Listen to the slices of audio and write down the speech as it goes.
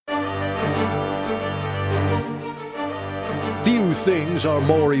things are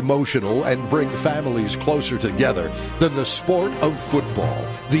more emotional and bring families closer together than the sport of football,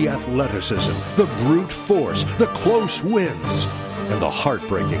 the athleticism, the brute force, the close wins, and the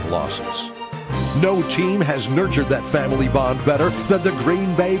heartbreaking losses. No team has nurtured that family bond better than the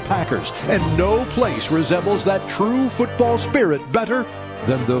Green Bay Packers, and no place resembles that true football spirit better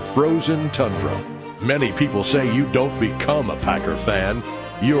than the frozen tundra. Many people say you don't become a Packer fan.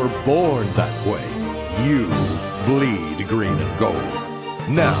 You're born that way. You bleed green and gold.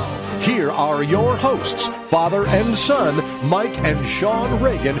 Now, here are your hosts, father and son, Mike and Shawn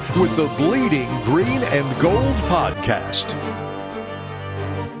Reagan, with the Bleeding Green and Gold podcast.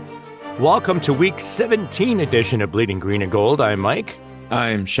 Welcome to week 17 edition of Bleeding Green and Gold. I'm Mike.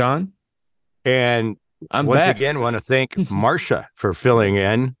 I'm Shawn. And I'm once back. again, want to thank Marcia for filling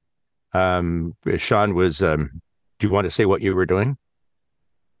in. Shawn was, do you want to say what you were doing?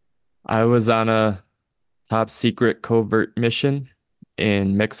 I was on a top secret covert mission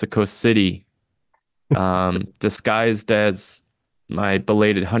in Mexico City, disguised as my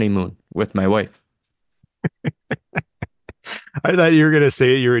belated honeymoon with my wife. I thought you were going to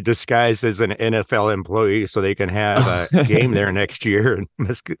say you were disguised as an NFL employee so they can have a game there next year.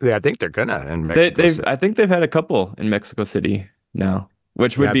 I think they're going to in Mexico City. I think they've had a couple in Mexico City now,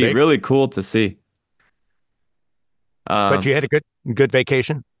 which would be really cool to see. But you had a good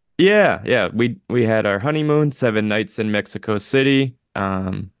vacation? Yeah. We had our honeymoon, 7 nights in Mexico City.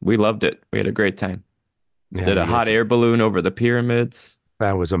 We loved it. We had a great time. Yeah, Did a hot air balloon over the pyramids.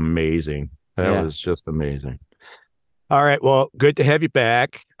 That was amazing. That was just amazing. All right. Well, good to have you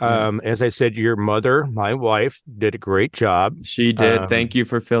back. As I said, your mother, my wife, did a great job. She did. Thank you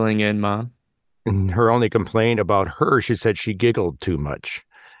for filling in, Mom. And her only complaint about her, she said she giggled too much.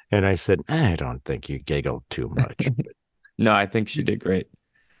 And I said, I don't think you giggled too much. No, I think she did great.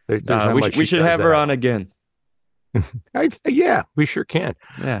 We should have her on again. Yeah, we sure can.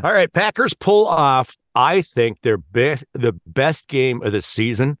 Yeah. All right. Packers pull off, I think, the best game of the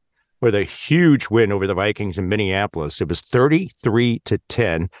season with a huge win over the Vikings in Minneapolis. It was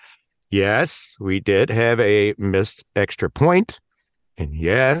 33-10. Yes, we did have a missed extra point. And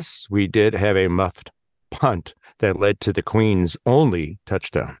yes, we did have a muffed punt that led to the Queen's only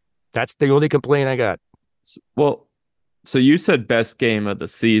touchdown. That's the only complaint I got. Well, so you said best game of the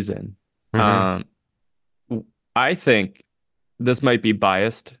season. Mm-hmm. I think this might be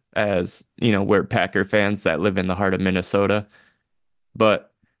biased, as you know, we're Packer fans that live in the heart of Minnesota. But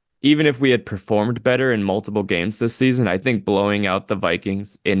even if we had performed better in multiple games this season, I think blowing out the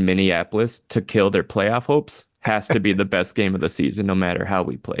Vikings in Minneapolis to kill their playoff hopes has to be the best game of the season, no matter how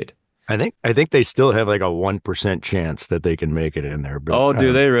we played. I think they still have like a 1% chance that they can make it in there. But,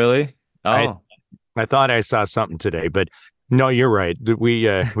 do they really? Oh, I thought I saw something today, but no, you're right.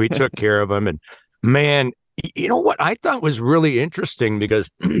 We took care of them, and man, you know what I thought was really interesting because,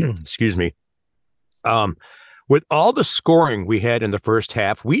 excuse me, with all the scoring we had in the first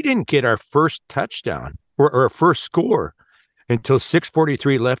half, we didn't get our first touchdown or our first score until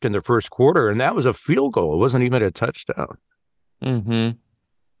 6:43 left in the first quarter, and that was a field goal. It wasn't even a touchdown. Mm-hmm.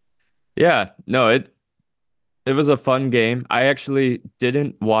 Yeah, no, it was a fun game. I actually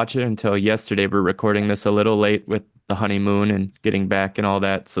didn't watch it until yesterday. We're recording this a little late with the honeymoon and getting back and all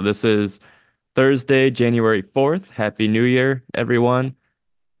that. So this is Thursday, January 4th. Happy New Year, everyone.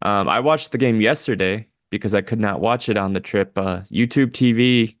 I watched the game yesterday because I could not watch it on the trip. YouTube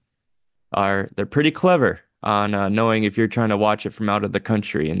TV they're pretty clever on knowing if you're trying to watch it from out of the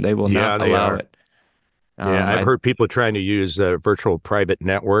country, and they will not allow it. I've heard people trying to use virtual private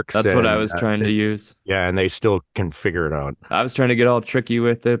networks. That's what I was trying to use. Yeah, and they still can figure it out. I was trying to get all tricky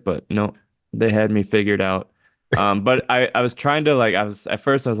with it, but no, they had me figured out. But I was trying to at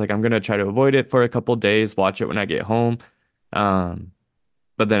first I was like, I'm going to try to avoid it for a couple days, watch it when I get home.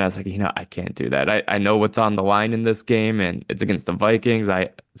 But then I was like, I can't do that. I know what's on the line in this game, and it's against the Vikings.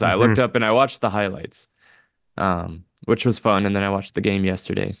 I looked up and I watched the highlights, which was fun. And then I watched the game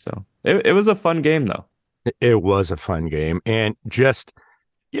yesterday. So it was a fun game, though. It was a fun game. And just,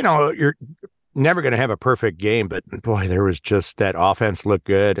 you're never going to have a perfect game. But, boy, there was just that offense looked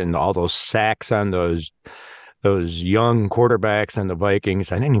good, and all those sacks on those young quarterbacks and the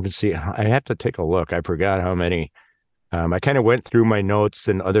Vikings. I didn't even see it. I have to take a look. I forgot how many. I kind of went through my notes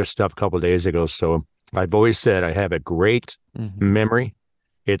and other stuff a couple of days ago. So I've always said I have a great memory.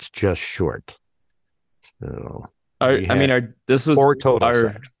 It's just short. So this was 4 total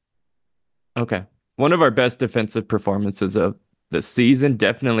sacks. Okay. One of our best defensive performances of the season,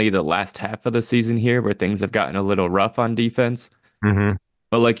 definitely the last half of the season here, where things have gotten a little rough on defense. Mm-hmm.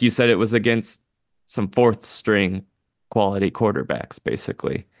 But like you said, it was against some fourth string quality quarterbacks,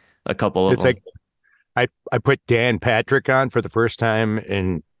 basically. A couple of them. I put Dan Patrick on for the first time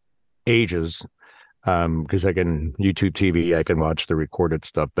in ages, because I can YouTube TV, I can watch the recorded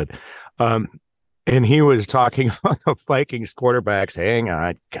stuff. But um, and he was talking about the Vikings quarterbacks. Hang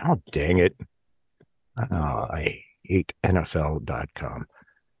on, God dang it! I hate NFL.com.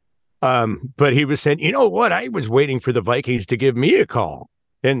 But he was saying, you know what? I was waiting for the Vikings to give me a call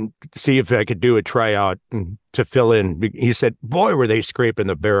and see if I could do a tryout to fill in. He said, boy, were they scraping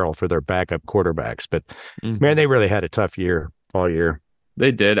the barrel for their backup quarterbacks. But man, they really had a tough year all year.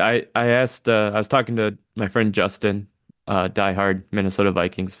 They did. I asked, I was talking to my friend Justin, diehard Minnesota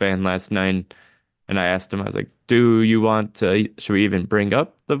Vikings fan last night, and I asked him, I was like, do you want to, should we even bring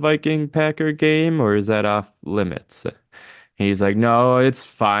up the Viking Packer game, or is that off limits? He's like, no, it's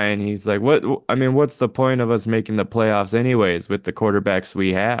fine. He's like, I mean, what's the point of us making the playoffs anyways with the quarterbacks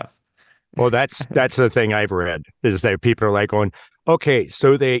we have? Well, that's the thing I've read is that people are like going, okay,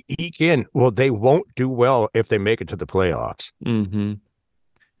 so they eke in. Well, they won't do well if they make it to the playoffs. Mm-hmm.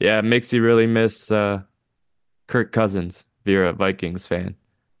 Yeah, it makes you really miss Kirk Cousins if you're a Vikings fan.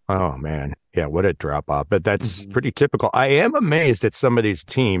 Oh man, yeah, what a drop off. But that's pretty typical. I am amazed at some of these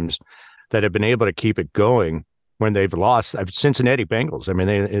teams that have been able to keep it going when they've lost. Cincinnati Bengals. I mean,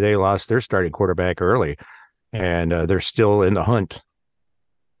 they lost their starting quarterback early, and they're still in the hunt.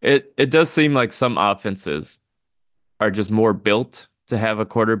 It does seem like some offenses are just more built to have a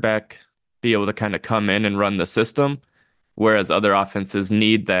quarterback be able to kind of come in and run the system, whereas other offenses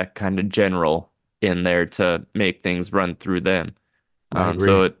need that kind of general in there to make things run through them. I agree.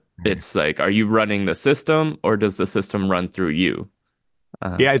 So it's like, are you running the system or does the system run through you?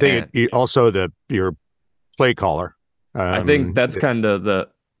 Yeah, I think also your play caller. I think that's kind of the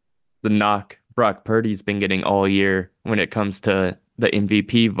knock Brock Purdy's been getting all year when it comes to the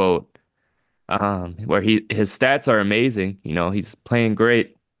MVP vote, where his stats are amazing. You know, he's playing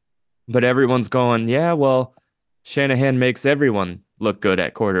great, but everyone's going, yeah, well, Shanahan makes everyone look good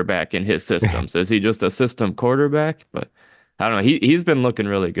at quarterback in his system. So is he just a system quarterback? But I don't know. He's been looking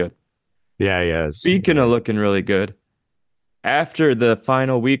really good. Yeah, he has. Speaking of looking really good, after the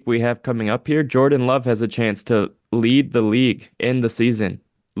final week we have coming up here, Jordan Love has a chance to lead the league in the season,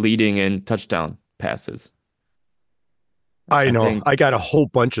 leading in touchdown passes. I know. I got a whole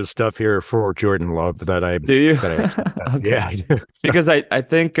bunch of stuff here for Jordan Love that I do you? Okay. Yeah, I do. Because I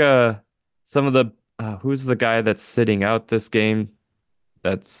think some of the who's the guy that's sitting out this game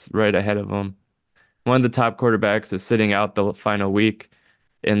that's right ahead of him? One of the top quarterbacks is sitting out the final week,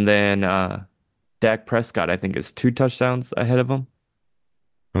 and then Dak Prescott, I think, is 2 touchdowns ahead of him.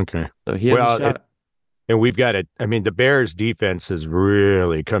 Okay. So he has a shot. And we've got it. I mean, the Bears defense has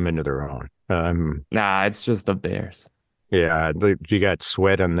really come into their own. Nah, it's just the Bears. Yeah, you got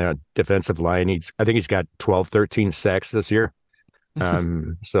Sweat on the defensive line. I think he's got 12, 13 sacks this year.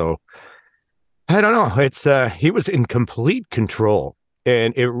 So I don't know. It's he was in complete control,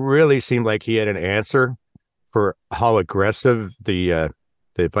 and it really seemed like he had an answer for how aggressive the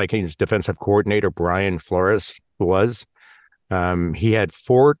Vikings defensive coordinator Brian Flores was. He had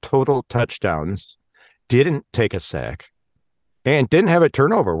 4 total touchdowns, didn't take a sack, and didn't have a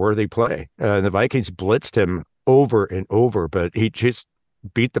turnover worthy play. The Vikings blitzed him over and over, but he just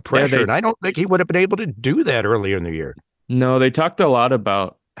beat the pressure. And I don't think he would have been able to do that earlier in the year. No, they talked a lot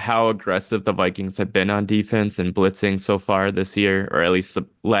about how aggressive the Vikings have been on defense and blitzing so far this year, or at least the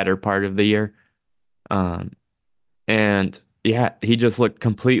latter part of the year. And yeah, he just looked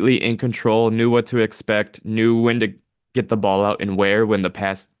completely in control, knew what to expect, knew when to get the ball out and where when the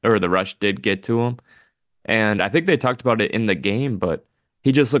pass or the rush did get to him. And I think they talked about it in the game, but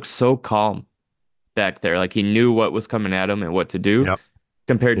he just looked so calm back there. Like he knew what was coming at him and what to do. Yep.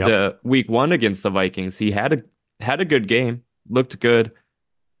 Compared to week 1 against the Vikings, he had a good game, looked good,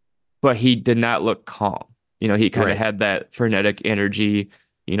 but he did not look calm. You know, he kind of had that frenetic energy,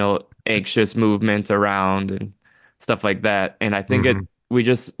 you know, anxious movement around and stuff like that. And I think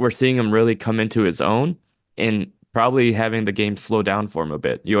we're seeing him really come into his own and probably having the game slow down for him a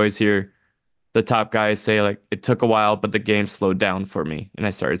bit. You always hear the top guys say, like, it took a while, but the game slowed down for me, and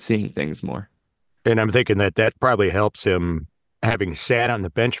I started seeing things more. And I'm thinking that probably helps him having sat on the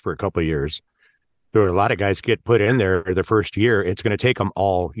bench for a couple of years. There were a lot of guys get put in there the first year. It's going to take them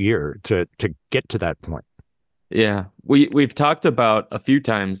all year to get to that point. Yeah, we've talked about a few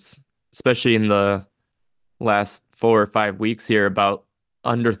times, especially in the last 4 or 5 weeks here, about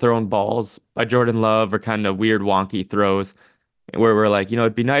underthrown balls by Jordan Love or kind of weird wonky throws where we're like, you know,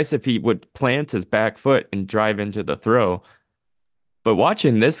 it'd be nice if he would plant his back foot and drive into the throw. But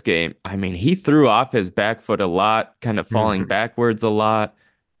watching this game, I mean, he threw off his back foot a lot, kind of falling backwards a lot,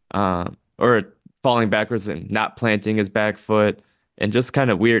 or falling backwards and not planting his back foot and just kind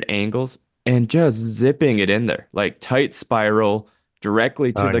of weird angles. and just zipping it in there, like tight spiral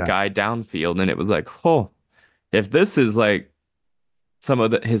directly to Oh, the yeah. guy downfield. And it was like, oh, if this is like some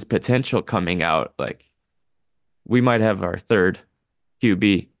of his potential coming out, like we might have our third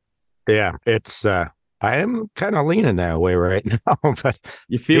QB. Yeah, I am kind of leaning that way right now, but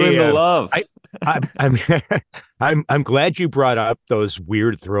You feeling hey, the love? I'm I'm glad you brought up those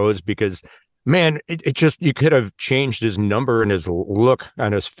weird throws because man, it just you could have changed his number and his look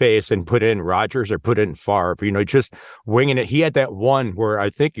on his face and put in Rogers or put in Favre, just winging it. He had that one where I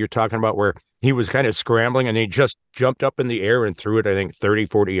think you're talking about where he was kind of scrambling and he just jumped up in the air and threw it, I think 30,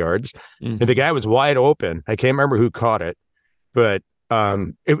 40 yards. And the Mhm. guy was wide open. I can't remember who caught it, but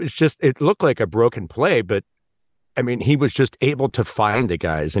it was just it looked like a broken play, but I mean, he was just able to find the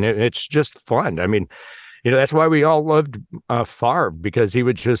guys, and it's just fun. I mean, that's why we all loved Favre because he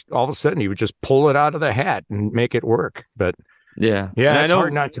would just all of a sudden he would just pull it out of the hat and make it work. But Yeah. And yeah, I it's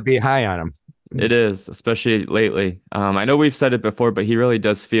hard know not to be high on him. it is, especially lately. I know we've said it before, but he really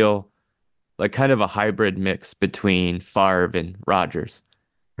does feel like kind of a hybrid mix between Favre and Rodgers,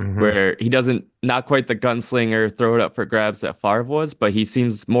 Hmm. where he doesn't, not quite the gunslinger, throw it up for grabs that Favre was, but he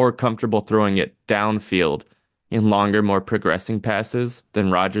seems more comfortable throwing it downfield in longer, more progressing passes than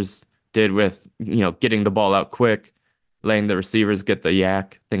Rodgers did with, getting the ball out quick, letting the receivers get the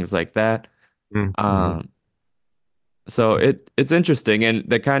yak, things like that. Hmm. Um, so it's interesting, and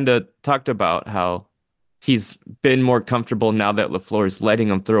they kind of talked about how he's been more comfortable now that LaFleur's letting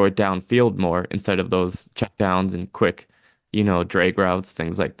him throw it downfield more instead of those checkdowns and quick, drag routes,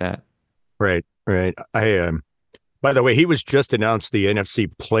 things like that. Right, right. By the way, he was just announced the NFC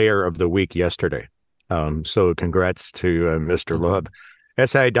Player of the Week yesterday. So congrats to Mr. Mhm. Love.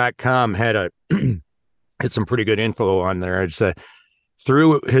 SI.com had some pretty good info on there. It's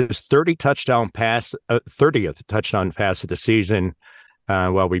through his 30th touchdown pass of the season,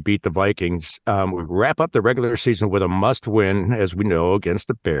 while we beat the Vikings. We wrap up the regular season with a must win, as we know, against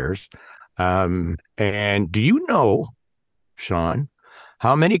the Bears. And do you know, Shawn,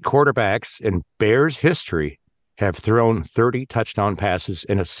 how many quarterbacks in Bears history have thrown 30 touchdown passes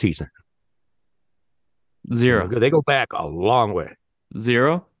in a season? Zero. They go back a long way.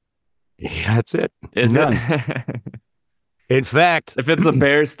 Zero? Yeah, that's it. Is it? None. In fact, If it's a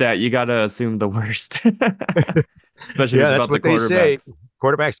bear stat, you gotta assume the worst. Especially if yeah, it's that's about the what they say. quarterbacks.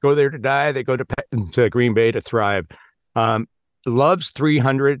 Quarterbacks go there to die. They go to Green Bay to thrive. Um, Love's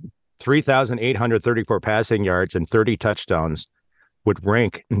 3,834 passing yards and 30 touchdowns would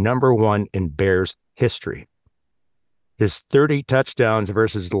rank number one in Bears history. His 30 touchdowns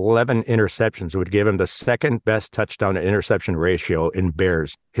versus 11 interceptions would give him the second best touchdown to interception ratio in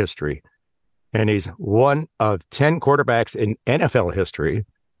Bears history. And he's one of 10 quarterbacks in NFL history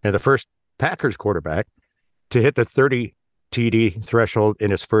and the first Packers quarterback to hit the 30 TD threshold in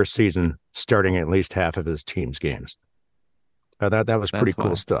his first season, starting at least half of his team's games. That was pretty That's cool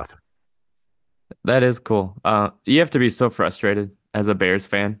why. stuff. That is cool. You have to be so frustrated as a Bears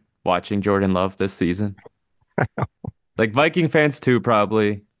fan watching Jordan Love this season. Like Viking fans too,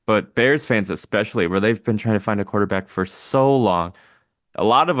 probably, but Bears fans especially, where they've been trying to find a quarterback for so long. A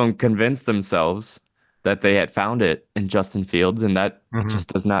lot of them convinced themselves that they had found it in Justin Fields, and that Mm-hmm. just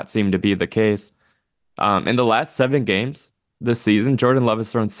does not seem to be the case. In the last 7 games this season, Jordan Love has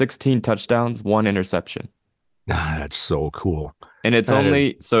thrown 16 touchdowns, one interception. That's so cool. And it's That is,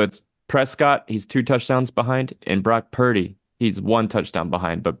 only so it's Prescott, he's 2 touchdowns behind, and Brock Purdy, he's 1 touchdown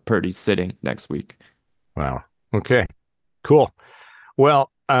behind, but Purdy's sitting next week. wow. Okay, cool.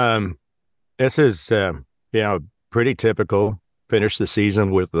 Well, this is, pretty typical. Finish the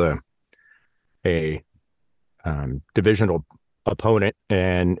season with a divisional opponent,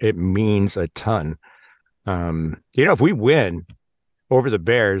 and it means a ton. If we win over the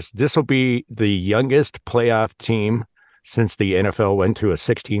Bears, this will be the youngest playoff team since the NFL went to a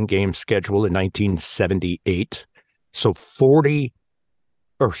 16-game schedule in 1978. So 4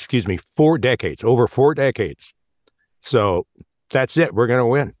 decades, over 4 decades. So that's it. We're going to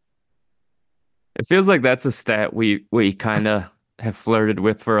win. It feels like that's a stat we kind of have flirted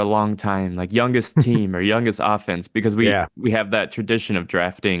with for a long time, like youngest team or youngest offense, because we Yeah. we have that tradition of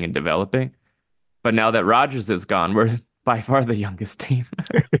drafting and developing. But now that Rodgers is gone, we're by far the youngest team.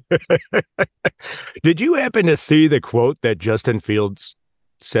 Did you happen to see the quote that Justin Fields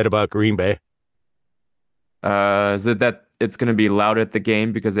said about Green Bay? Is it that it's going to be loud at the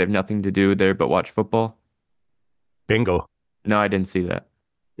game because they have nothing to do there but watch football? Bingo. No, I didn't see that.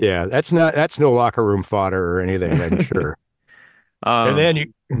 Yeah, that's no locker room fodder or anything, I'm sure. And Um,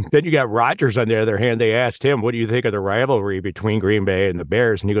 then you got Rodgers on the other hand. They asked him, "What do you think of the rivalry between Green Bay and the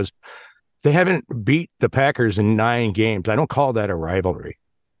Bears?" And he goes, "They haven't beat the Packers in 9 games. I don't call that a rivalry."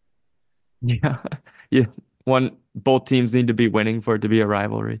 Yeah. Yeah. Both teams need to be winning for it to be a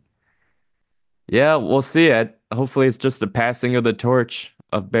rivalry. Yeah, we'll see it. Hopefully it's just a passing of the torch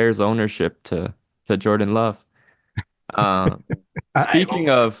of Bears ownership to Jordan Love. Uh, I, Speaking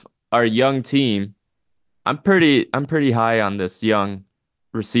of our young team, I'm pretty high on this young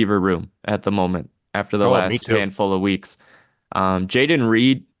receiver room at the moment after the oh, me last too. handful of weeks. Jaden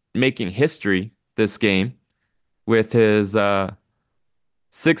Reed making history this game with his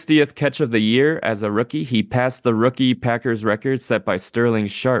 60th catch of the year as a rookie. He passed the rookie Packers record set by Sterling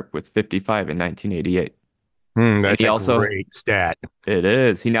Sharp with 55 in 1988. And That's he a also, great stat. it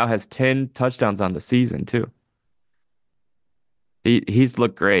is, he now has 10 touchdowns on the season too. He's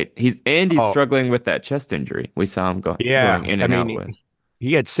looked great. He's Oh, struggling with that chest injury. We saw him yeah. going in I and mean, out with.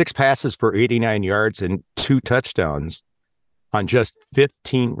 he had 6 passes for 89 yards and 2 touchdowns on just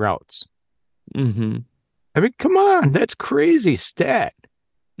 15 routes. Hmm. I mean, come on, that's crazy stat.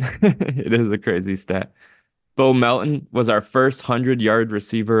 It is a crazy stat. Bo Melton was our first 100-yard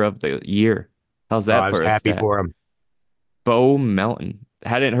receiver of the year. How's Oh, that I was for a happy stat? for him. Bo Melton.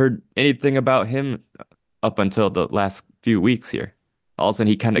 Hadn't heard anything about him up until the last few weeks here. All of a sudden,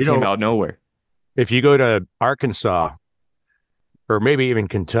 he kind of You came know, out of nowhere. if you go to Arkansas or maybe even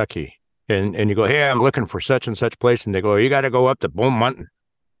Kentucky and you go, hey, I'm looking for such and such place, and they go, you got to go up to Bo Melton.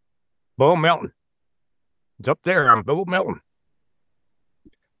 Bo Melton. It's up there. I'm Bo Melton.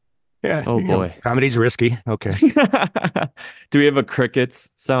 Yeah, Oh boy. comedy's risky. Okay. Do we have a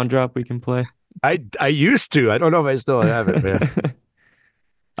crickets sound drop we can play? I used to. I don't know if I still have it, man.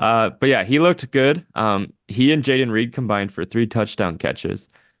 But yeah, he looked good. He and Jaden Reed combined for 3 touchdown catches.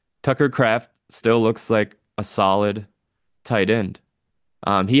 Tucker Kraft still looks like a solid tight end.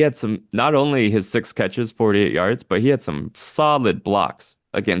 He had not only his 6 catches, 48 yards, but he had some solid blocks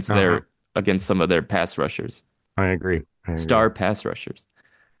Uh-huh. against some of their pass rushers, I agree. I agree. star pass rushers.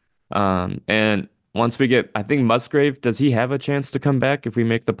 And once we get, I think Musgrave, does he have a chance to come back if we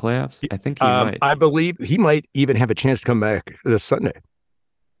make the playoffs? I think he might. I believe he might even have a chance to come back this Sunday.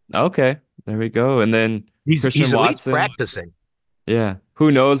 Okay, there we go. And then Christian He's at least Watson. practicing. Yeah,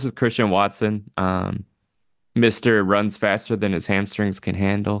 who knows with Christian Watson? Mr. runs faster than his hamstrings can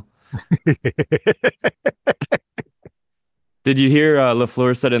handle. Did you hear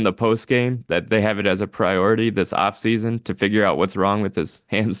LaFleur said in the post game that they have it as a priority this offseason to figure out what's wrong with his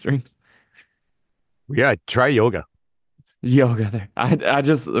hamstrings? Yeah, try yoga. Yoga there. I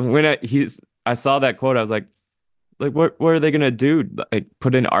just when I saw that quote, I was like what are they gonna do? Like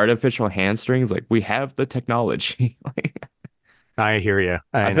put in artificial hamstrings? Like we have the technology. Like, I hear you.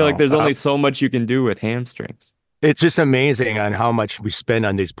 I I feel like know. there's only so much you can do with hamstrings. It's just amazing on how much we spend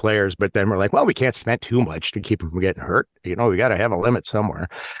on these players, but then we're like, well, we can't spend too much to keep them from getting hurt. We got to have a limit somewhere.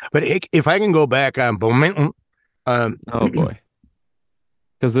 But if I can go back on momentum, Oh boy.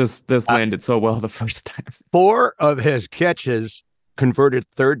 Because this uh, landed so well the first time. 4 of his catches converted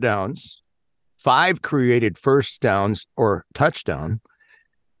third downs, 5 created first downs or touchdown.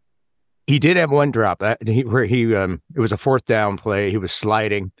 He did have one drop where it was a fourth down play. He was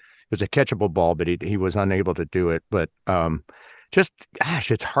sliding. It was a catchable ball, but he was unable to do it. But just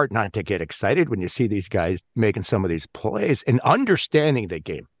gosh, it's hard not to get excited when you see these guys making some of these plays and understanding the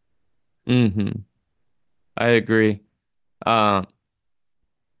game. Hmm. I agree. Um,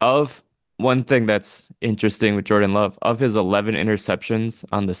 of one thing that's interesting with Jordan Love, of his 11 interceptions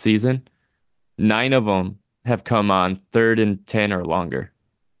on the season, 9 of them have come on 3rd and 10 or longer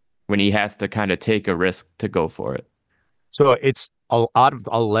when he has to kind of take a risk to go for it. So it's out of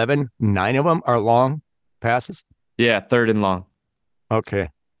 11, 9 of them are long passes. Yeah, 3rd and long. Okay.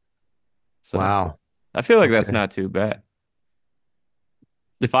 So Wow. I feel like that's Okay. not too bad.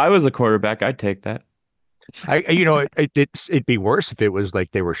 If I was a quarterback, I'd take that. It'd be worse if it was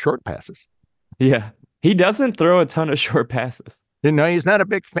like they were short passes. Yeah. He doesn't throw a ton of short passes. He's not a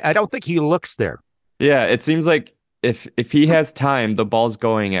big fan. I don't think he looks there. Yeah, it seems like if he has time, the ball's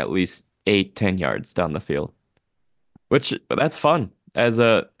going at least 8, 10 yards down the field, which that's fun as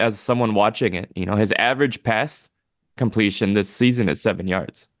someone watching it. His average pass completion this season is 7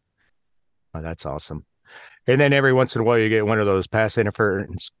 yards. Oh, that's awesome. And then every once in a while, you get one of those pass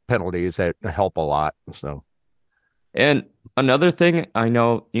interference penalties that help a lot. So, And another thing, I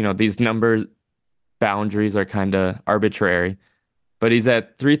know, these numbers boundaries are kind of arbitrary, but he's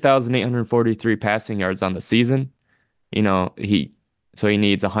at 3,843 passing yards on the season. You know, he so he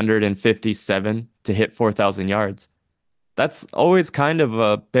needs 157 to hit 4,000 yards. That's always kind of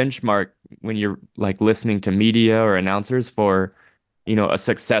a benchmark when you're like listening to media or announcers for, a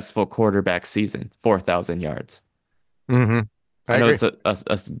successful quarterback season, 4,000 yards. mm-hmm. I I know agree.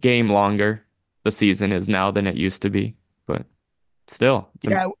 it's a game longer, the season is now than it used to be, but Still,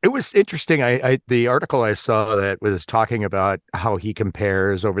 Yeah, it was interesting. I the article I saw that was talking about how he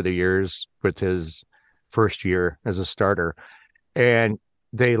compares over the years with his first year as a starter, and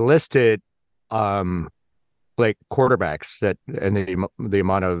they listed um like quarterbacks that and the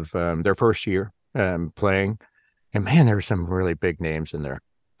amount of their first year playing, and man, there were some really big names in there.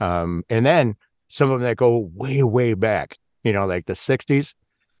 And then some of them that go way, way back, like the 60s.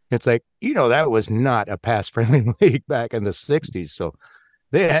 It's like, that was not a pass friendly league back in the 60s. So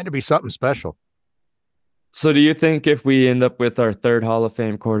they had to be something special. so do you think if we end up with our third Hall of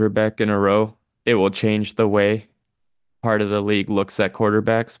Fame quarterback in a row, it will change the way part of the league looks at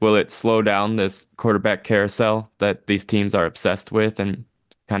quarterbacks? Will it slow down this quarterback carousel that these teams are obsessed with and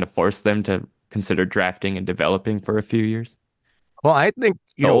kind of force them to consider drafting and developing for a few years? Well, I think,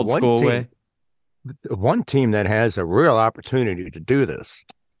 The old school way? one team that has a real opportunity to do this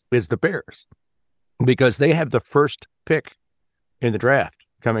is the Bears because they have the first pick in the draft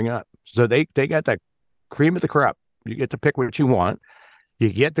coming up. So they got the cream of the crop. You get to pick what you want. You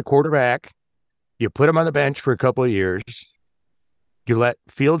get the quarterback. You put him on the bench for a couple of years. You let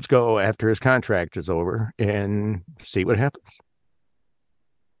Fields go after his contract is over and see what happens.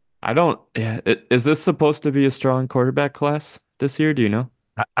 I don't, is this supposed to be a strong quarterback class this year? Do you know?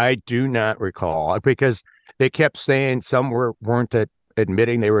 I do not recall because they kept saying some weren't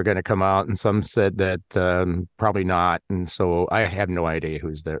admitting they were going to come out, and some said that probably not. And so I have no idea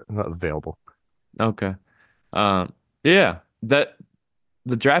who's there available. Okay. Yeah, that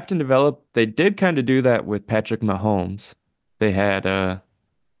the draft and develop, they did kind of do that with Patrick Mahomes. They had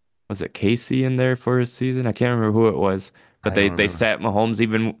was it Casey in there for his season? I can't remember who it was, but I don't they remember. sat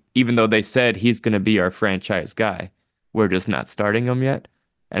Mahomes even though they said he's going to be our franchise guy. We're just not starting him yet.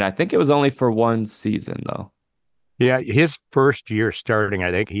 And I think it was only for one season though. Yeah, his first year starting,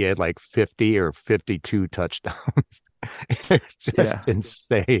 I think he had like 50 or 52 touchdowns. It's just Yeah. I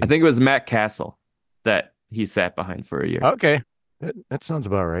insane. think it was Matt Castle that he sat behind for a year. Okay, that sounds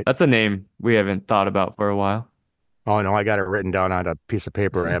about right. That's a name we haven't thought about for a while. Oh no, I got it written down on a piece of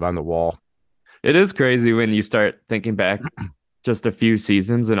paper I have on the wall. It is crazy when you start thinking back just a few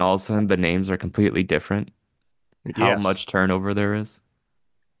seasons and all of a sudden the names are completely different. How Yes. much turnover there is.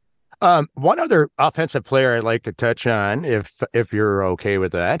 One other offensive player I'd like to touch on, if you're okay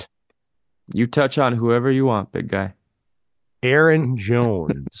with that, You touch on whoever you want, big guy. Aaron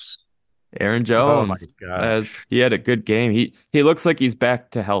Jones. Aaron Oh my Jones, as gosh. he had a good game. He looks like he's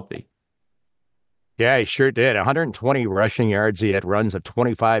back to healthy. Yeah, he sure did. 120 rushing yards. He had runs of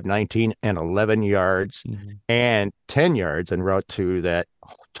 25, 19, and 11 yards, Mhm. and 10 yards en route to that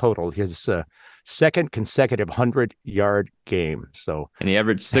total. His second consecutive 100-yard game. So, And he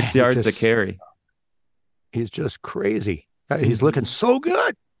averaged six man, he yards a just carry. he's just crazy. He's looking Mhm. so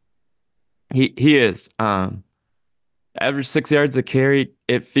good. He is. Average 6 yards a carry.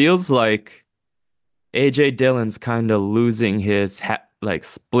 It feels like AJ Dillon's kind of losing his like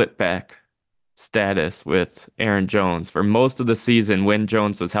split back status with Aaron Jones. For most of the season, when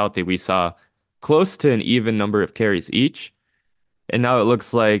Jones was healthy, we saw close to an even number of carries each. And now it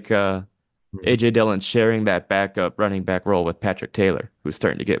looks like Mhm. AJ Dillon's sharing that backup running back role with Patrick Taylor, who's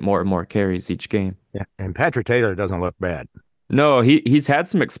starting to get more and more carries each game. Yeah, and Patrick Taylor doesn't look bad. No, he's had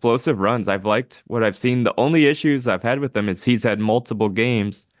some explosive runs. I've liked what I've seen. The only issues I've had with him is he's had multiple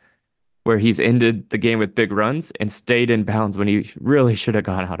games where he's ended the game with big runs and stayed in bounds when he really should have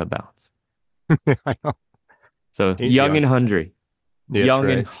gone out of bounds. I know. So He's young. Yeah, that's young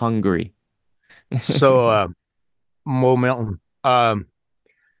and right. hungry. So, Mo Milton,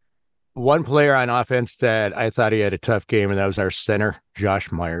 one player on offense that I thought he had a tough game, and that was our center,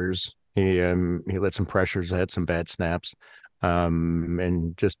 Josh Myers. He let some pressures, had some bad snaps,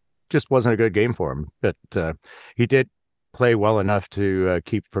 and just wasn't a good game for him. But he did play well enough to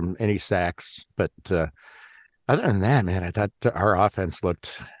keep from any sacks. But other than that, man, I thought our offense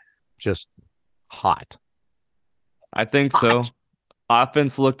looked just hot. I think Hot. so.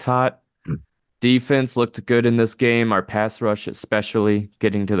 Offense looked hot. Defense looked good in this game. Our pass rush, especially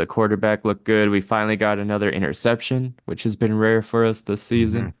getting to the quarterback, looked good. We finally got another interception, which has been rare for us this Hmm.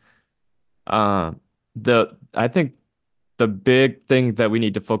 season. Um, I think the big thing that we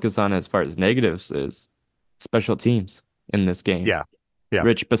need to focus on as far as negatives is special teams in this game. Yeah, yeah.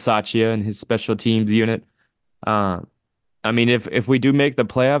 Rich Bisaccia and his special teams unit. Um, I mean, if we do make the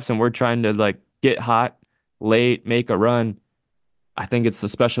playoffs and we're trying to like get hot late, make a run, I think it's the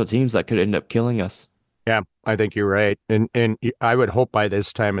special teams that could end up killing us. Yeah, I think you're right. And I would hope by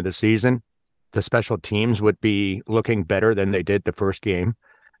this time of the season, the special teams would be looking better than they did the first game.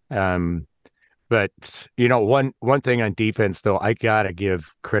 Um, but one thing on defense though, I gotta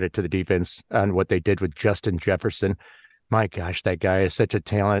give credit to the defense on what they did with Justin Jefferson. My gosh, that guy is such a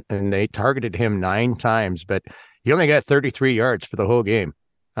talent, and they targeted him 9 times, but he only got 33 yards for the whole game.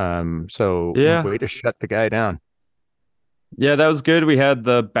 So Yeah. way to shut the guy down. Yeah, that was good. We had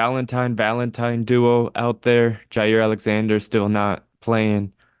the Valentine duo out there. Jair Alexander still not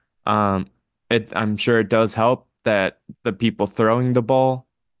playing. Um, I'm sure it does help that the people throwing the ball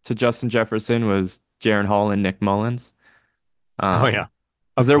to Justin Jefferson was Jaron Hall and Nick Mullins. Oh yeah,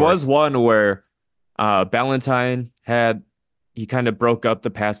 Because of there was course. one where Valentine he kind of broke up the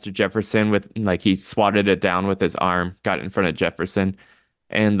pass to Jefferson with like he swatted it down with his arm, got in front of Jefferson,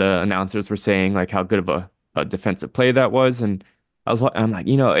 and the announcers were saying like how good of a defensive play that was, and I'm like,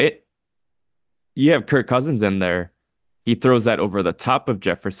 you have Kirk Cousins in there, he throws that over the top of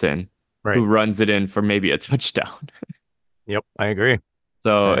Jefferson, who Right. runs it in for maybe a touchdown. Yep, I agree. I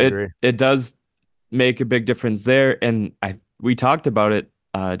So it agree. it does make a big difference there, and I we talked about it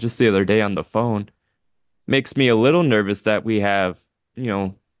just the other day on the phone. Makes me a little nervous that we have, you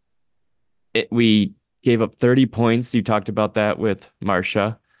know, we gave up 30 points. You talked about that with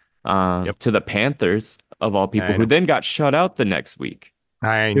Marsha, Yep, to the Panthers of all people, I who know. then got shut out the next week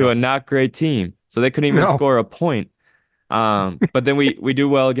I to a know. not great team. So they couldn't even No, score a point. But then we do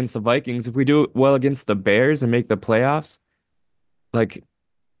well against the Vikings. If we do well against the Bears and make the playoffs, like,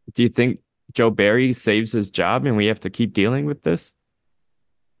 do you think Joe Barry saves his job and we have to keep dealing with this?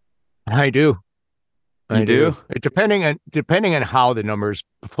 I do. You I do? do. Depending on how the numbers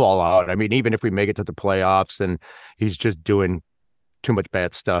fall out. I mean, even if we make it to the playoffs and he's just doing too much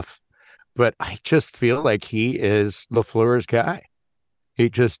bad stuff, but I just feel like he is LaFleur's guy. He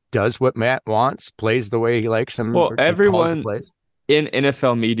just does what Matt wants, plays the way he likes him, Well, or he calls the everyone plays. in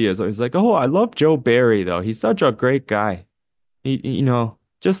NFL media is always like, "Oh, I love Joe Barry though. He's such a great guy.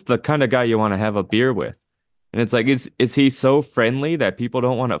 Just the kind of guy you want to have a beer with." And it's like, is he so friendly that people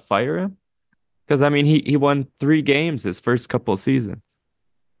don't want to fire him? Because I mean, he won 3 games his first couple of seasons.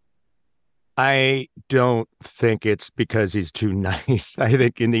 I don't think it's because he's too nice. I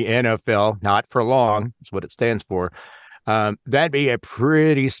think in the NFL, not for long, is what it stands for. That'd be a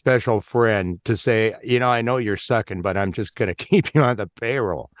pretty special friend to say, I know you're sucking, but I'm just going to keep you on the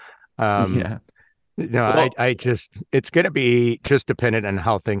payroll. Um, Yeah. no, Well, it's going to be just dependent on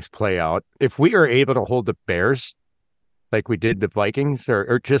how things play out. If we are able to hold the Bears like we did the Vikings,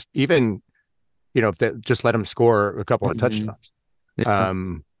 or just even, if they just let them score a couple of mhm. touchdowns, Yeah.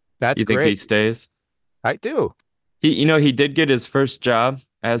 um, that's You think he great. stays? I do. He did get his first job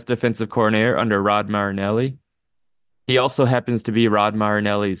as defensive coordinator under Rod Marinelli. He also happens to be Rod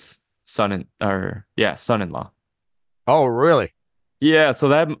Marinelli's son-in-law. Oh, really? Yeah, so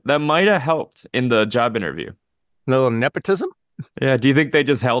that might have helped in the job interview. A little nepotism? Yeah, do you think they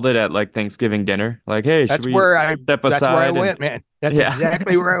just held it at like Thanksgiving dinner? Like, hey, should That's we where I step that's where I aside and went, man. That's yeah.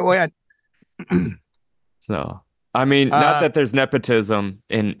 exactly where I went. So, I mean, not uh that there's nepotism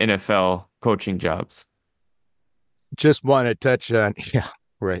in NFL coaching jobs. just want to touch on yeah,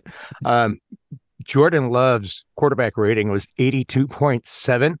 right. Um Jordan Love's quarterback rating was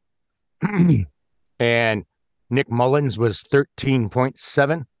 82.7 and Nick Mullins was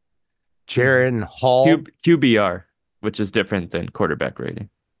 13.7. Jaron Hall, QBR, which is different than quarterback rating.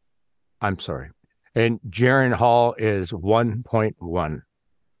 I'm sorry. And Jaron Hall is 1.1.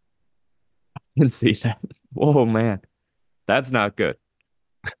 I can see that. Whoa, man. That's not good.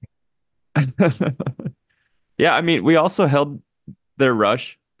 Yeah, I mean, we also held their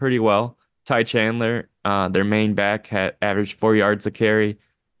rush pretty well. Ty Chandler, their main back, had averaged 4 yards a carry.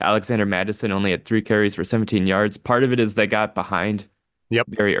 Alexander Madison only had 3 carries for 17 yards. Part of it is they got behind Yep.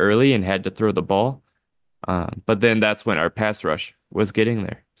 very early and had to throw the ball. But then that's when our pass rush was getting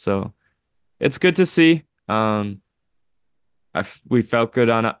there. So it's good to see. We felt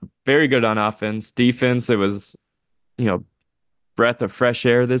good very good on offense. Defense, it was, you know, breath of fresh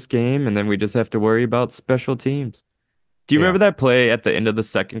air this game, and then we just have to worry about special teams. Do you Yeah. remember that play at the end of the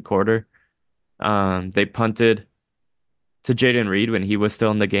second quarter? They punted to Jaden Reed when he was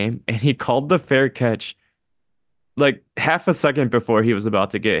still in the game, and he called the fair catch like half a second before he was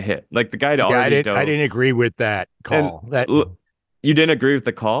about to get hit. Like the guy had Yeah, I already didn't I dove. didn't agree with that And call. That you didn't agree with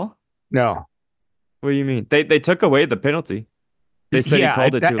the call? no. What do you mean? They took away the penalty. They said he Yeah,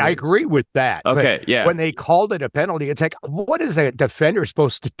 called it too I late. agree with that. But Okay, yeah. when they called it a penalty, it's like, what is a defender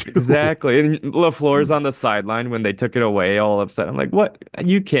supposed to do? Exactly. And LaFleur's on the sideline when they took it away, all upset. I'm like, what?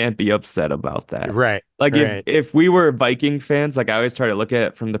 You can't be upset about that. Right, Like if right. if we were Viking fans, like I always try to look at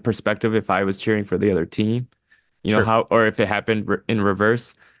it from the perspective if I was cheering for the other team, Sure. how or if it happened in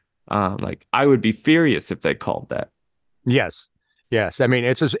reverse, like I would be furious if they called that. Yes. Yes. I mean,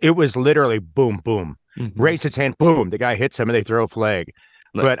 it was literally boom, boom. Hmm. Raise his hand, boom. The guy hits him and they throw a flag.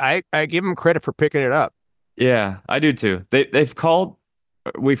 Like, But I give him credit for picking it up. Yeah, I do too. We've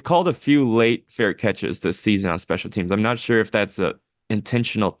called a few late fair catches this season on special teams. I'm not sure if that's a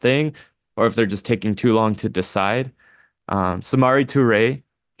intentional thing or if they're just taking too long to decide. Samari Toure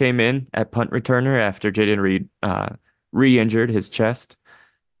came in at punt returner after Jaden Reed re-injured his chest,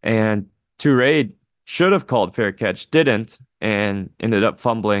 and Toure should have called fair catch, didn't, and ended up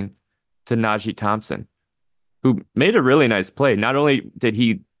fumbling to Najee Thompson, who made a really nice play. Not only did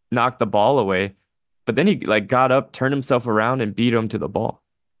he knock the ball away, but then he like got up, turned himself around, and beat him to the ball.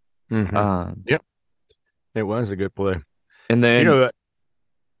 Mm-hmm. Yep, it was a good play. And You then know,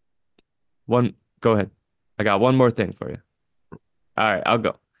 go ahead. I got one more thing for you. All right, I'll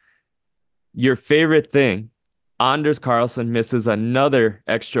go. Your favorite thing, Anders Carlson misses another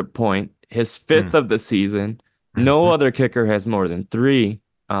extra point, his fifth of the season. No other kicker has more than 3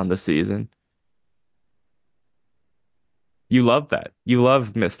 on the season. You love that. You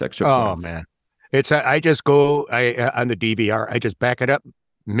love missed extra points. man, I just go on the DVR. I just back it up,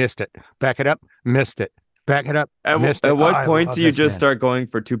 missed it, back it up, missed it, back it up, missed it. At what I point love do you this, just man. start going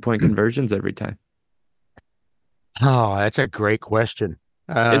for 2-point conversions every time? Oh, that's a great question.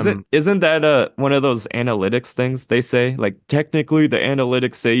 Isn't that one of those analytics things they say? Like technically the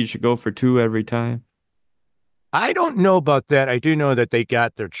analytics say you should go for 2 every time. I don't know about that. I do know that they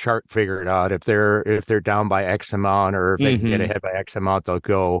got their chart figured out. If they're down by X amount, or if they can get ahead by X amount, they'll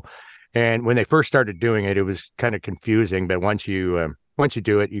go. And when they first started doing it, it was kind of confusing. But once you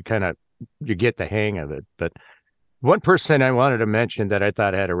do it, you get the hang of it. But one person I wanted to mention that I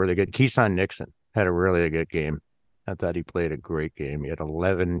thought had a really good, Keeson Nixon had a really good game. I thought he played a great game. He had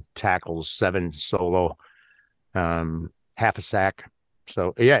 11 tackles, 7 solo, half a sack.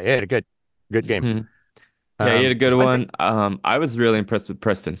 So yeah, he had a good game. Mm-hmm. Yeah, he had a good one. I was really impressed with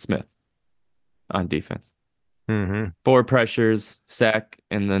Preston Smith on defense. 4 pressures, sack,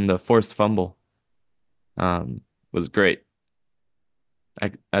 and then the forced fumble was great.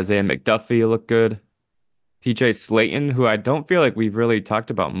 Isaiah McDuffie looked good. PJ Slayton, who I don't feel like we've really talked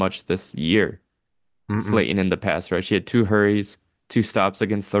about much this year. Slayton in the pass rush. He had 2 hurries, 2 stops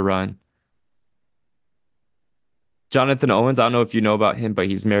against the run. Jonathan Owens, I don't know if you know about him, but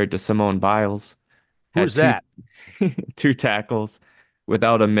he's married to Simone Biles. Who's that? 2 tackles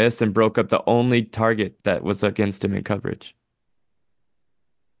without a miss and broke up the only target that was against him in coverage.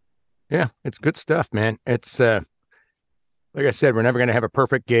 Yeah, it's good stuff, man. It's like I said, we're never going to have a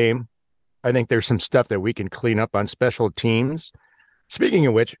perfect game. I think there's some stuff that we can clean up on special teams. Speaking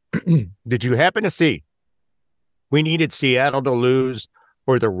of which, did you happen to see we needed Seattle to lose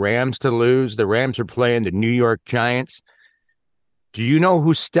or the Rams to lose? The Rams are playing the New York Giants. Do you know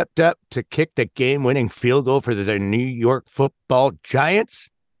who stepped up to kick the game-winning field goal for the New York Football Giants?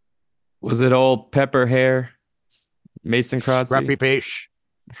 Was it old Pepper Hair, Mason Crosby? Scrappy Page.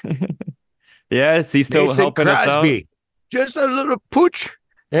 Yes, he's still Mason helping Crosby. us out. Just a little pooch,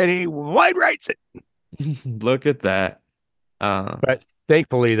 and he wide rights it. Look at that. But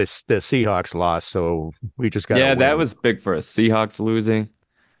thankfully, the Seahawks lost, so we just got. Yeah, that was big for us. Seahawks losing.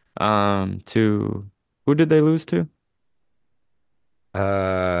 To who did they lose to?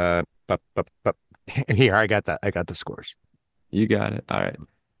 Here, I got the scores. You got it. All right.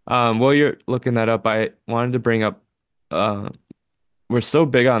 While you're looking that up, I wanted to bring up. We're so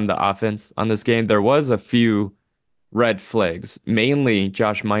big on the offense on this game. There was a few red flags, mainly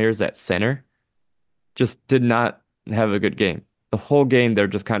Josh Myers at center. Just did not have a good game. The whole game, they're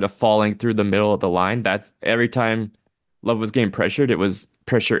just kind of falling through the middle of the line. That's every time Love was getting pressured, it was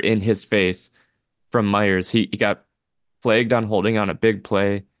pressure in his face from Myers. He got flagged on holding on a big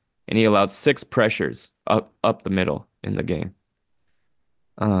play, and he allowed 6 pressures up the middle in the game.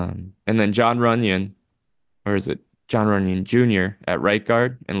 And then John Runyon, or is it John Runyon Jr. at right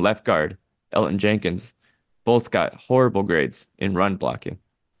guard and left guard, Elton Jenkins, both got horrible grades in run blocking.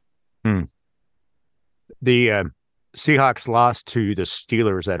 The Seahawks lost to the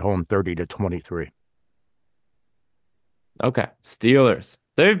Steelers at home 30-23. Okay, Steelers.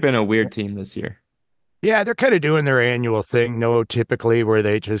 They've been a weird team this year. Yeah, they're kind of doing their annual thing, typically where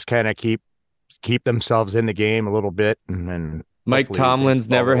they just kind of keep themselves in the game a little bit, and then Mike Tomlin's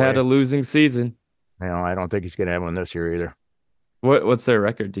never had a losing season. I don't think he's going to have one this year either. What's their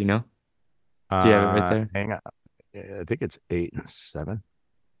record? Do you know? Do you have it right there? Hang on. I think it's 8-7.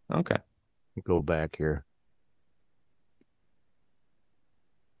 Okay. Go back here.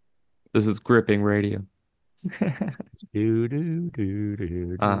 This is gripping radio. There we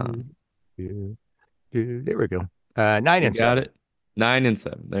go. 9-7. Got it.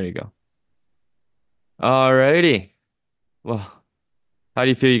 9-7. There you go. All righty. Well, how do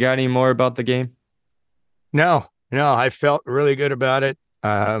you feel? You got any more about the game? No, I felt really good about it.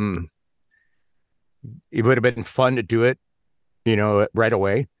 it would have been fun to do it, right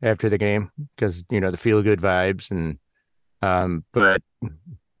away after the game because, the feel good vibes but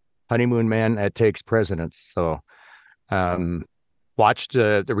honeymoon, man, that takes precedence. So, um, watched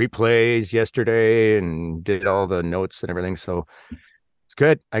the replays yesterday and did all the notes and everything. So it's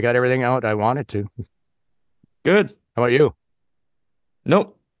good. I got everything out I wanted to. Good. How about you?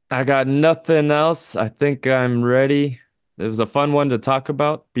 Nope. I got nothing else. I think I'm ready. It was a fun one to talk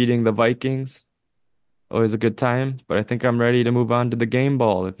about, beating the Vikings. Always a good time, but I think I'm ready to move on to the game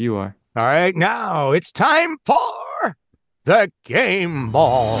ball if you are. All right, now it's time for the game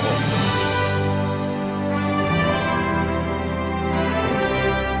ball.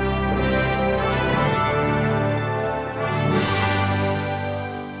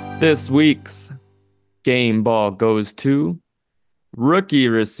 This week's game ball goes to rookie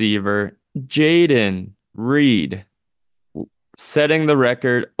receiver Jaden Reed, setting the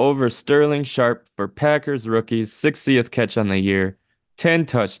record over Sterling Sharp for Packers rookies' 60th catch on the year, 10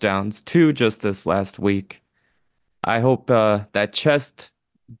 touchdowns, 2 just this last week. I hope that chest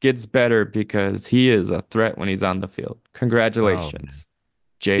gets better because he is a threat when he's on the field. Congratulations,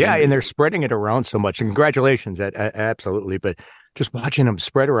 Jaden. Yeah, Reed. and they're spreading it around so much. And congratulations, absolutely. But just watching them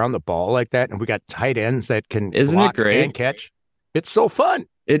spread around the ball like that, and we got tight ends that can Isn't block it great? and catch. It's so fun.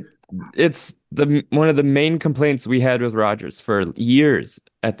 It's one of the main complaints we had with Rodgers for years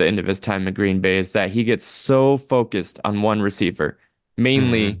at the end of his time in Green Bay is that he gets so focused on one receiver,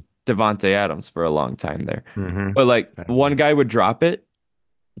 mainly Devontae Adams for a long time there. But like one guy would drop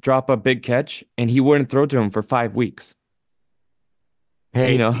a big catch, and he wouldn't throw to him for 5 weeks.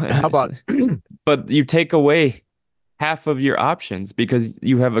 Hey, how about? But you take away half of your options because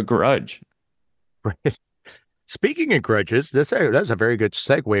you have a grudge. Speaking of grudges, that's a very good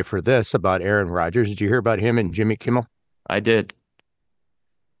segue for this about Aaron Rodgers. Did you hear about him and Jimmy Kimmel? I did.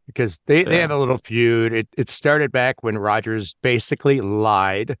 Because they have a little feud. It started back when Rodgers basically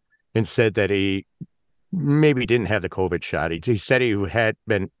lied and said that he maybe didn't have the COVID shot. He said he had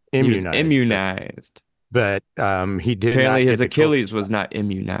been immunized. He was immunized. But he did Apparently not his Achilles was not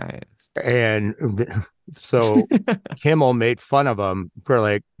immunized. And so Kimmel made fun of him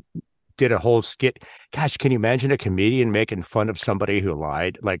for did a whole skit. Gosh, can you imagine a comedian making fun of somebody who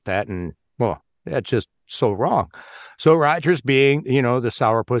lied like that? And well, that's just so wrong. So Rodgers, being, the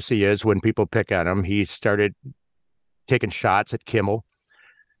sourpuss he is when people pick on him, he started taking shots at Kimmel.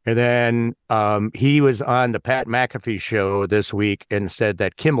 And then he was on the Pat McAfee show this week and said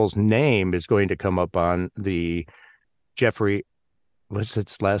that Kimmel's name is going to come up on the Jeffrey, what's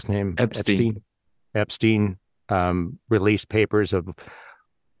its last name? Epstein release papers of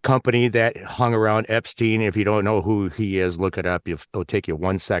company that hung around Epstein. If you don't know who he is, look it up. It'll take you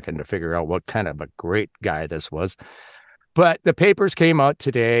 1 second to figure out what kind of a great guy this was. But the papers came out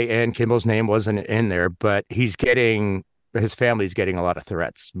today and Kimmel's name wasn't in there, but his family's getting a lot of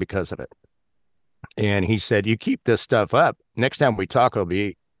threats because of it. And he said, you keep this stuff up, next time we talk, I'll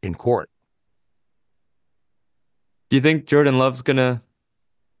be in court. Do you think Jordan Love's going to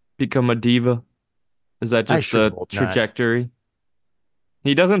become a diva? Is that just the trajectory? Not.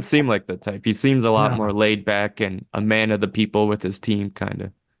 He doesn't seem like the type. He seems a lot more laid back and a man of the people with his team, kind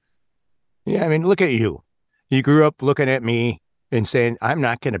of. Yeah, I mean, look at you. You grew up looking at me and saying, I'm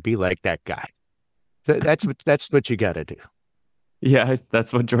not going to be like that guy. That's what you got to do. Yeah,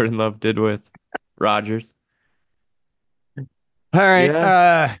 that's what Jordan Love did with Rodgers. All right.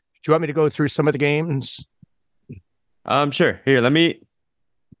 Yeah. Do you want me to go through some of the games? Sure. Here, let me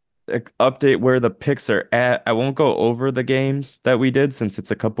update where the picks are at. I won't go over the games that we did since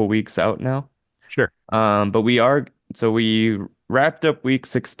it's a couple weeks out now. Sure. But we wrapped up week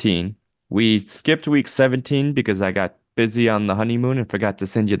 16. We skipped week 17 because I got busy on the honeymoon and forgot to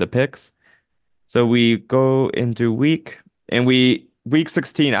send you the picks. So we go into week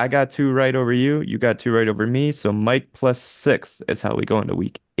 16, I got 2 right over you. You got 2 right over me. So Mike +6 is how we go into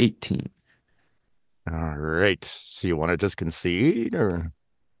week 18. All right. So you want to just concede or?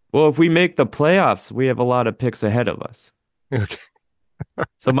 Well, if we make the playoffs, we have a lot of picks ahead of us. Okay.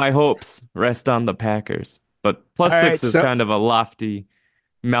 So my hopes rest on the Packers. But +6 is kind of a lofty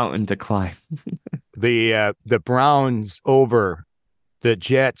mountain to climb. The Browns over the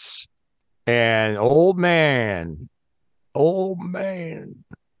Jets and old man, Joe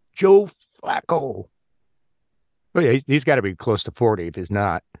Flacco. Well, yeah, he's got to be close to 40 if he's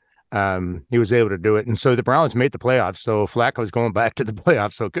not. He was able to do it. And so the Browns made the playoffs. So Flacco's going back to the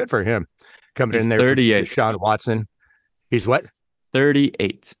playoffs. So good for him. Coming in there 38. For Shawn Watson. He's what?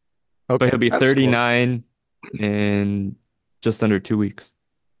 38. Okay. But he'll be 39 in just under 2 weeks.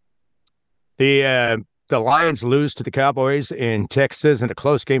 The Lions lose to the Cowboys in Texas in a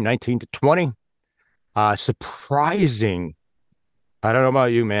close game, 19-20. Surprising. I don't know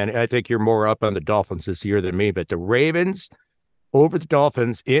about you, man. I think you're more up on the Dolphins this year than me, but the Ravens over the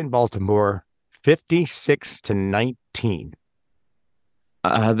Dolphins in Baltimore, 56-19.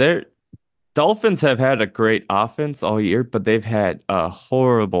 Their Dolphins have had a great offense all year, but they've had a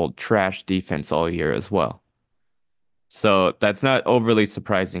horrible trash defense all year as well. So that's not overly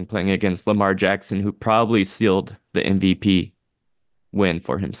surprising playing against Lamar Jackson, who probably sealed the MVP win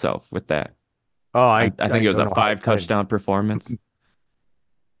for himself with that. Oh, I think I it was don't a know how five touchdown performance.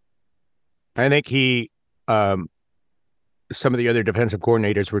 I think some of the other defensive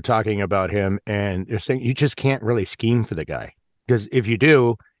coordinators were talking about him, and they're saying you just can't really scheme for the guy because if you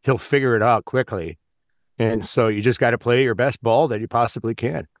do, he'll figure it out quickly. And so you just got to play your best ball that you possibly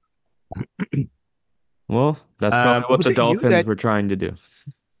can. Well, that's probably what Was the it you Dolphins that were trying to do.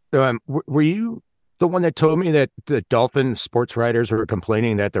 were you the one that told me that the Dolphin sports writers were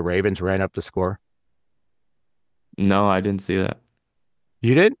complaining that the Ravens ran up the score? No, I didn't see that.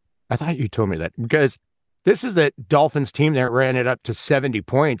 You did? I thought you told me that because this is a Dolphins team that ran it up to 70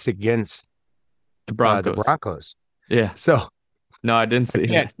 points against The the Broncos. Broncos. Yeah. So No, I didn't see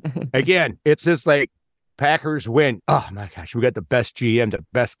again, that. again, it's just like Packers win. Oh my gosh, we got the best GM, the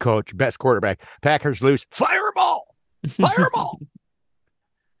best coach, best quarterback. Packers lose. Fireball, fireball.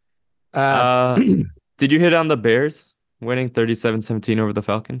 Um, Uh, I did you hit on the Bears winning 37-17 over the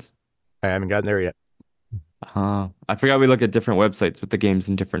Falcons? haven't gotten there yet. I forgot we look at different websites with the games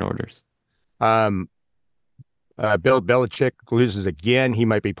in different orders. Um, Bill Belichick loses again. He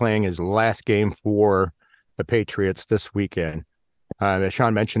might be playing his last game for the Patriots this weekend. As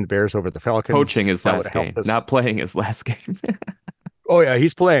Shawn mentioned, the Bears over the Coaching Falcons. his That would last help game, us. not playing his last game. Oh yeah,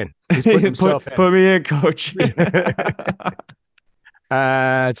 he's playing. He's putting himself in. Put me in, coach.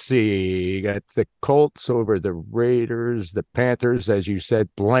 Let's see. You got the Colts over the Raiders. The Panthers, as you said,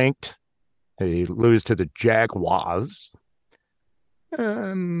 blanked. They lose to the Jaguars.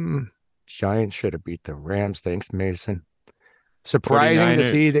 Giants should have beat the Rams. Thanks, Mason. Surprising to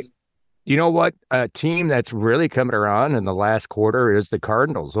see that. 49ers. You know what? A team that's really coming around in the last quarter is the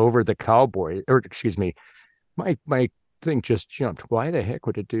Cardinals over the Cowboys. Or excuse me, my thing just jumped. Why the heck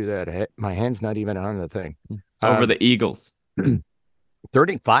would it do that? My hand's not even on the thing. Over the Eagles.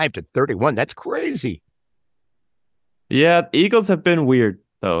 35-31. That's crazy. Yeah, Eagles have been weird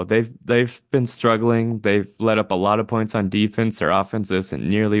though. They've been struggling. They've let up a lot of points on defense. Their offense isn't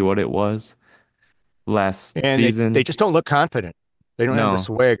nearly what it was last And they season. just don't look confident. They don't have the No,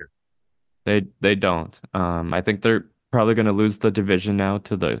 swagger. they don't. I think they're probably going to lose the division now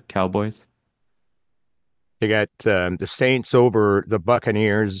to the Cowboys. They got the Saints over the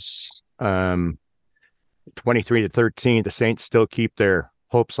Buccaneers, 23-13. The Saints still keep their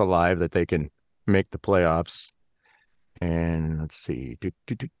hopes alive that they can make the playoffs. And let's see,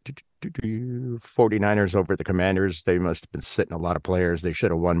 49ers over the Commanders. They must have been sitting a lot of players. They should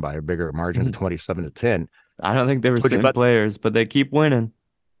have won by a bigger margin of 27-10. I don't think they were Told you sitting about players, but they keep winning.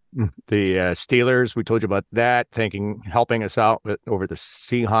 the Steelers. We told you about that, helping us out over the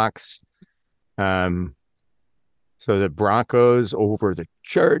Seahawks. So the Broncos over the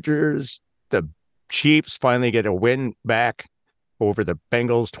Chargers. The Chiefs finally get a win back over the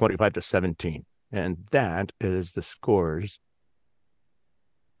Bengals, 25-17. And that is the scores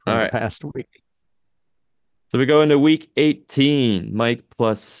All from the right. past week. So we go into week 18, Mike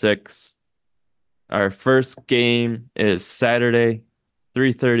 +6. Our first game is Saturday,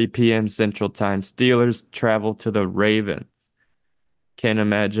 3:30 p.m. Central Time. Steelers travel to the Ravens. Can't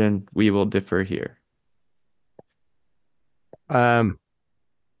imagine we will differ here.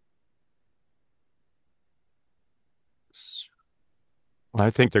 I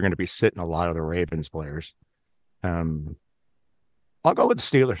think they're going to be sitting a lot of the Ravens players. I'll go with the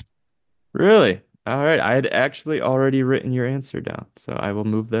Steelers. Really? All right. I had actually already written your answer down, so I will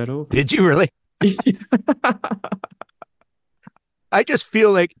move that over. Did you really? I just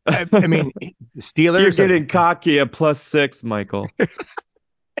feel like, I mean, the Steelers. You're getting cocky at +6, Michael.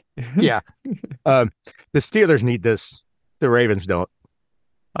 Yeah. The Steelers need this. The Ravens don't.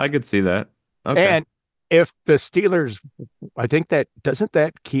 I could see that. Okay. And if the Steelers, I think doesn't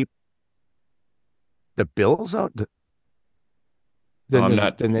that keep the Bills out? I'm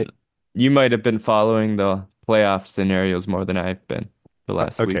not. You might have been following the playoff scenarios more than I've been the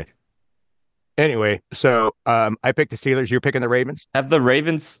last week. Anyway, so I picked the Steelers. You're picking the Ravens? Have the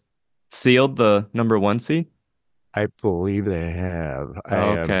Ravens sealed the number 1 seed? I believe they have.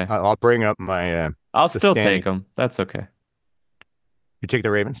 Okay. I'll bring up my. I'll still take them. That's okay. You take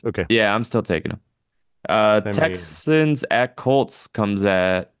the Ravens? Okay. Yeah, I'm still taking them. Texans at Colts comes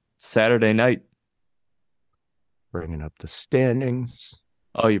at Saturday night. Bringing up the standings.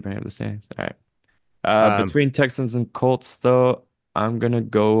 Oh, you bring up the standings. All right. Between Texans and Colts, though, I'm gonna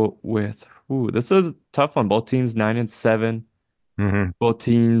go with. Ooh, this is a tough one. Both teams 9-7. Mhm. Both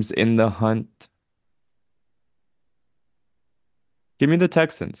teams in the hunt. Give me the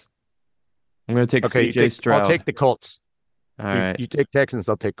Texans. I'm gonna take Okay, CJ I'll Stroud. take the Colts. All right. You take Texans,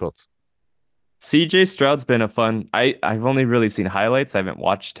 I'll take Colts. CJ Stroud's been a fun. I've only really seen highlights. I haven't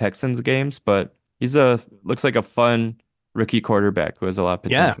watched Texans games, but he's a looks like a fun rookie quarterback who has a lot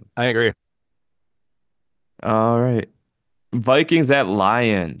of Yeah, potential. I agree. All right. Vikings at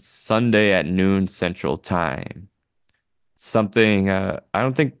Lions, Sunday at noon Central Time. Something I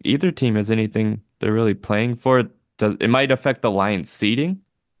don't think either team has anything they're really playing for. It might affect the Lions seeding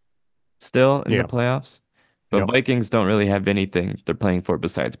still in the Yeah. playoffs. But Yep. Vikings don't really have anything they're playing for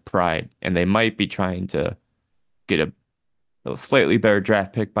besides pride, and they might be trying to get a slightly better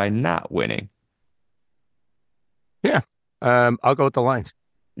draft pick by not winning. Yeah. I'll go with the Lions.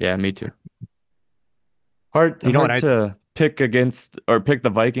 Yeah, me too. Hard You know what hard to pick against or pick the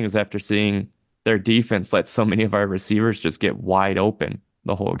Vikings after seeing their defense let so many of our receivers just get wide open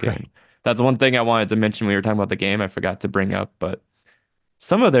the whole Right. game. That's one thing I wanted to mention when we were talking about the game. I forgot to bring up, but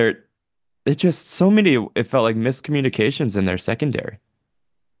some of their it just so many it felt like miscommunications in their secondary.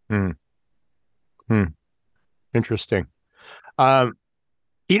 Hmm. Hmm. Interesting. Um,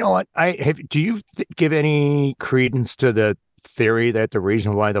 you know what? Do you give any credence to the theory that the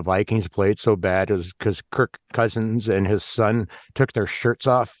reason why the Vikings played so bad is because Kirk Cousins and his son took their shirts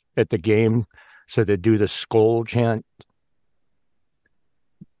off at the game so they do the skull chant?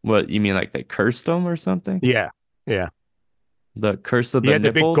 What you mean like they cursed them or something? Yeah. Yeah. The curse of He the had the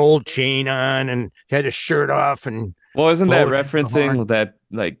big nipples? gold chain on and had his shirt off and Well, isn't that blowing into the horn. referencing that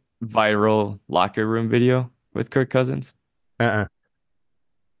like viral locker room video with Kirk Cousins? Uh-uh.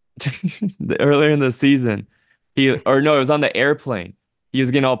 Earlier in the season, or no, it was on the airplane. He was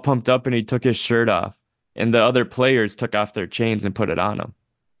getting all pumped up and he took his shirt off, and the other players took off their chains and put it on him.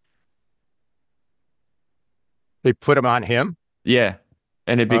 They put him on him. Yeah,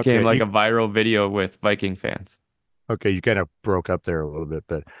 and it became Okay. like a viral video with Viking fans. Okay, you kind of broke up there a little bit,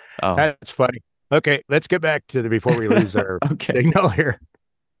 but Oh, that's funny. Okay, let's get back to before we lose our okay. signal here.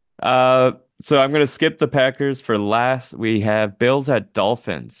 So I'm gonna skip the Packers for last. We have Bills at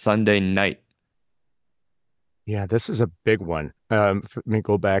Dolphins Sunday night. Yeah, this is a big one. Let me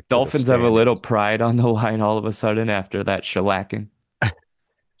go back to the Dolphins have a little standings. pride on the line all of a sudden after that shellacking.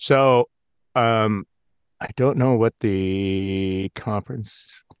 So, I don't know what the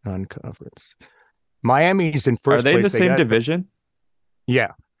conference, non-conference. Miami's in Are first they in the place. They same got, division?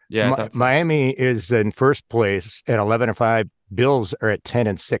 yeah, Yeah, I thought so. Miami is in first place at 11-5. Bills are at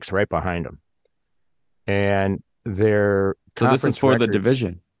 10-6, right behind them, and their So this is conference for the records.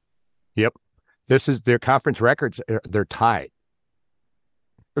 division. Yep, this is their conference records. They're tied.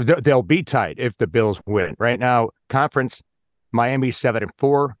 They'll be tied if the Bills win. Right now, conference Miami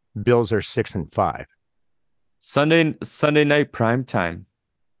 7-4, Bills are 6-5. Sunday night prime time.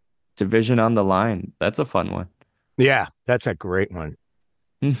 Division on the line. That's a fun one. Yeah, that's a great one.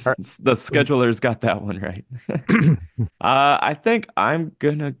 All The schedulers got that one right. right. I think I'm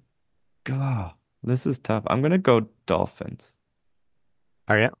gonna go. This is tough. I'm gonna go Dolphins.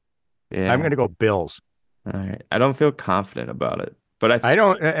 All right. I'm Yeah. going to go Bills. All right. I don't feel confident about it, but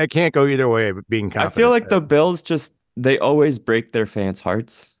I can't go either way, but being I feel confident. like the Bills just they always break their fans'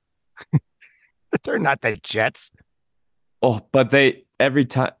 hearts. They're not the Jets. Oh, but they every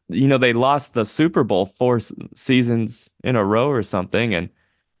time they lost the Super Bowl four seasons in a row or something, and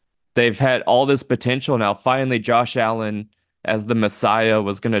they've had all this potential now. Finally, Josh Allen as the Messiah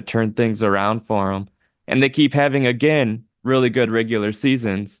was going to turn things around for them, and they keep having again really good regular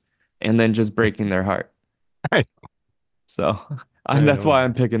seasons, and then just breaking their heart. I, So, I and that's know. why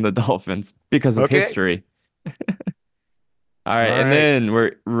I'm picking the Dolphins because of Okay. history. All right, All and right. then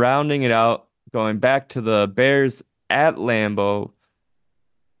we're rounding it out, going back to the Bears at Lambeau,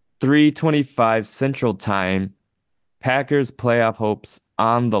 3:25 Central Time. Packers playoff hopes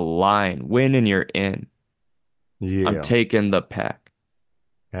on the line. Win and you're in. I'm Yeah. taking the pack.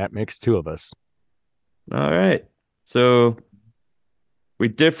 That makes two of us. All right. So we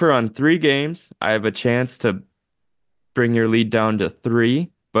differ on 3 games. I have a chance to bring your lead down to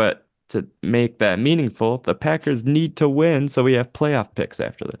 3, but to make that meaningful, the Packers need to win, so we have playoff picks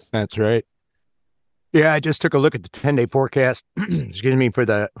after this. That's right. Yeah, I just took a look at the 10-day forecast, excuse me, for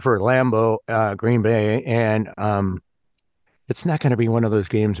Lambeau, Green Bay, and it's not going to be one of those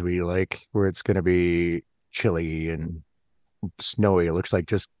games where it's going to be chilly and snowy. It looks like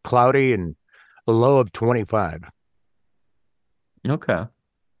just cloudy and a low of 25. Okay.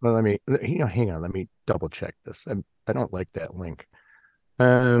 Well, hang on, let me double check this. I don't like that link.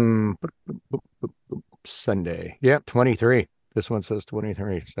 Um, Sunday. Yep, 23. This one says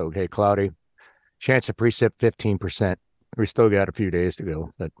 23. So, okay, cloudy. Chance of precip 15%. We still got a few days to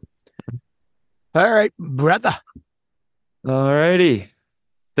go. But all right, brother. All righty.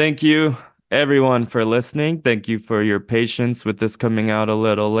 Thank you, everyone, for listening. Thank you for your patience with this coming out a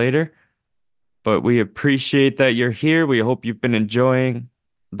little later. But we appreciate that you're here. We hope you've been enjoying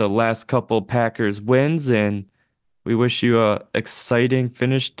the last couple Packers wins, and we wish you a exciting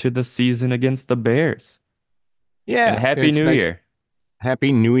finish to the season against the Bears. Yeah. And Happy New Year.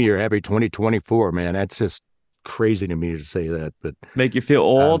 Happy New Year. Happy 2024, man. That's just crazy to me to say that. But Make you feel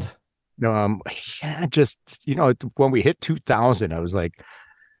old? yeah, just, when we hit 2000, I was like,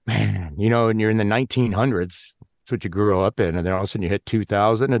 man, and you're in the 1900s. That's what you grew up in. And then all of a sudden you hit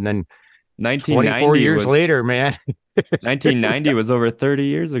 2000, and then 24 years later, man. 1990 was over 30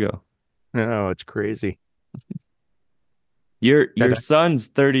 years ago. No, it's crazy. Your son's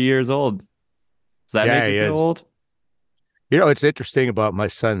 30 years old. Does that make you feel old? It's interesting about my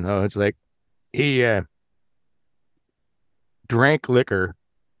son, though. It's like he drank liquor,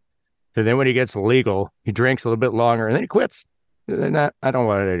 and then when he gets legal, he drinks a little bit longer, and then he quits. And I don't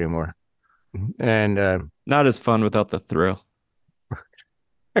want it anymore. And not as fun without the thrill.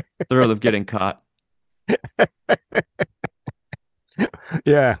 Thrill of getting caught.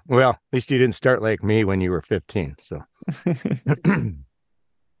 Yeah, well, at least you didn't start like me when you were 15. So,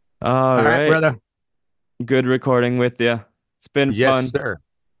 all right, brother. Good recording with you. It's been fun. Yes, sir.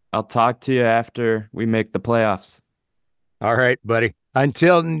 I'll talk to you after we make the playoffs. All right, buddy.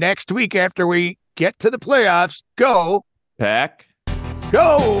 Until next week, after we get to the playoffs, go Pack.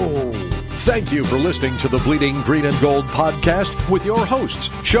 Go! Thank you for listening to the Bleeding Green and Gold podcast with your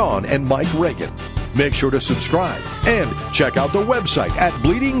hosts, Shawn and Mike Reagan. Make sure to subscribe and check out the website at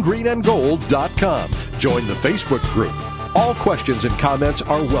bleedinggreenandgold.com. Join the Facebook group. All questions and comments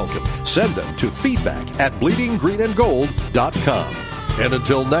are welcome. Send them to feedback@bleedinggreenandgold.com. And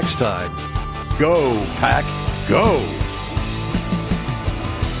until next time, go, Pack, go!